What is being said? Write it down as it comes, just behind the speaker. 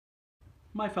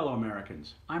My fellow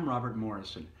Americans, I'm Robert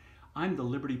Morrison. I'm the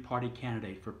Liberty Party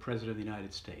candidate for President of the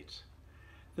United States.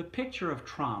 The picture of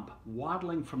Tromp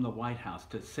waddling from the White House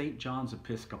to St. John's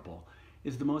Episcopal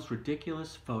is the most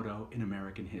ridiculous photo in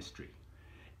American history.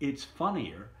 It's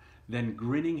funnier than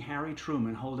grinning Harry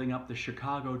Truman holding up the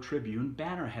Chicago Tribune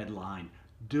banner headline,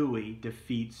 "Dewey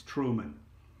defeats Truman."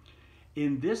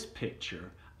 In this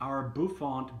picture, our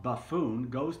Bouffant Buffoon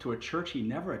goes to a church he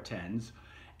never attends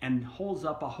and holds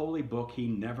up a holy book he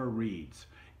never reads.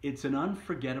 It's an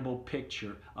unforgettable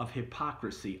picture of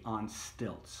hypocrisy on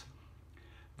stilts.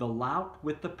 The lout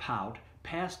with the pout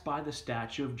passed by the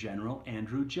statue of General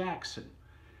Andrew Jackson.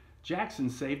 Jackson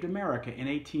saved America in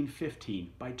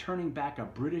 1815 by turning back a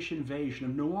British invasion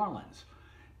of New Orleans.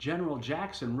 General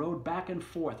Jackson rode back and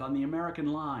forth on the American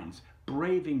lines,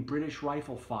 braving British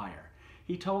rifle fire.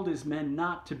 He told his men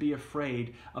not to be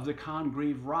afraid of the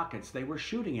Congreve rockets they were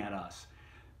shooting at us.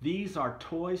 "These are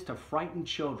toys to frighten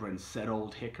children," said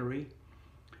Old Hickory.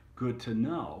 Good to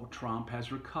know Tromp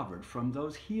has recovered from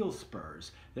those heel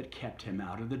spurs that kept him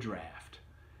out of the draft.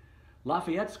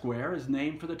 Lafayette Square is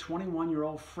named for the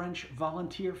 21-year-old French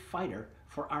volunteer fighter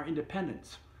for our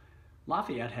independence.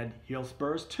 Lafayette had heel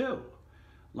spurs too.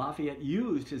 Lafayette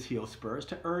used his heel spurs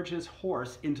to urge his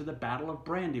horse into the Battle of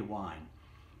Brandywine.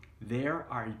 There,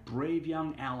 our brave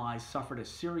young ally suffered a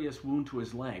serious wound to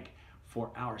his leg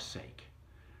for our sake.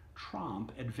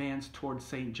 Tromp advanced toward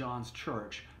St. John's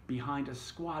Church behind a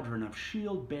squadron of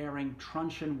shield-bearing,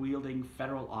 truncheon-wielding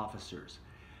federal officers.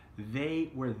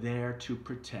 They were there to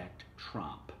protect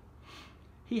Tromp.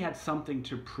 He had something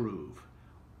to prove.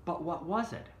 But what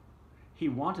was it? He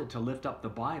wanted to lift up the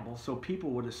Bible so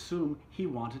people would assume he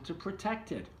wanted to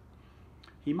protect it.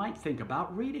 He might think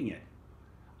about reading it.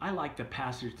 I like the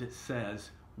passage that says,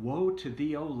 "Woe to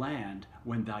thee, O land,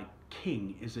 when thy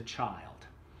king is a child."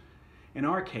 In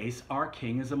our case, our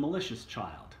king is a malicious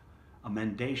child, a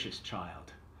mendacious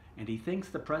child, and he thinks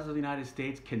the President of the United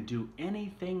States can do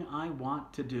anything I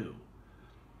want to do.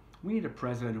 We need a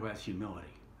president who has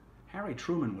humility. Harry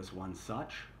Truman was one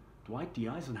such. Dwight D.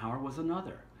 Eisenhower was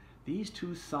another. These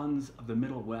two sons of the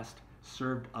Middle West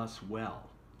served us well.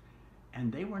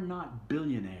 And they were not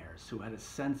billionaires who had a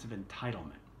sense of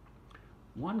entitlement.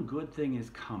 One good thing is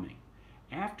coming.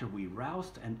 After we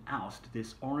roust and oust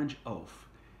this orange oaf,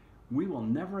 we will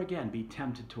never again be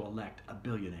tempted to elect a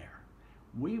billionaire.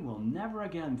 We will never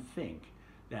again think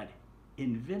that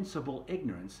invincible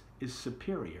ignorance is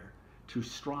superior to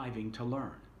striving to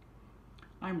learn.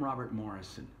 I'm Robert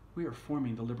Morrison. We are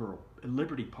forming the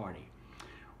Liberty Party.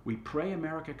 We pray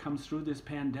America comes through this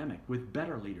pandemic with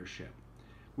better leadership,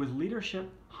 with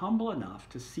leadership humble enough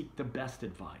to seek the best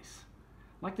advice,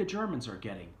 like the Germans are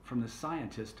getting from the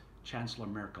scientist Chancellor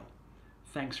Merkel.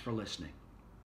 Thanks for listening.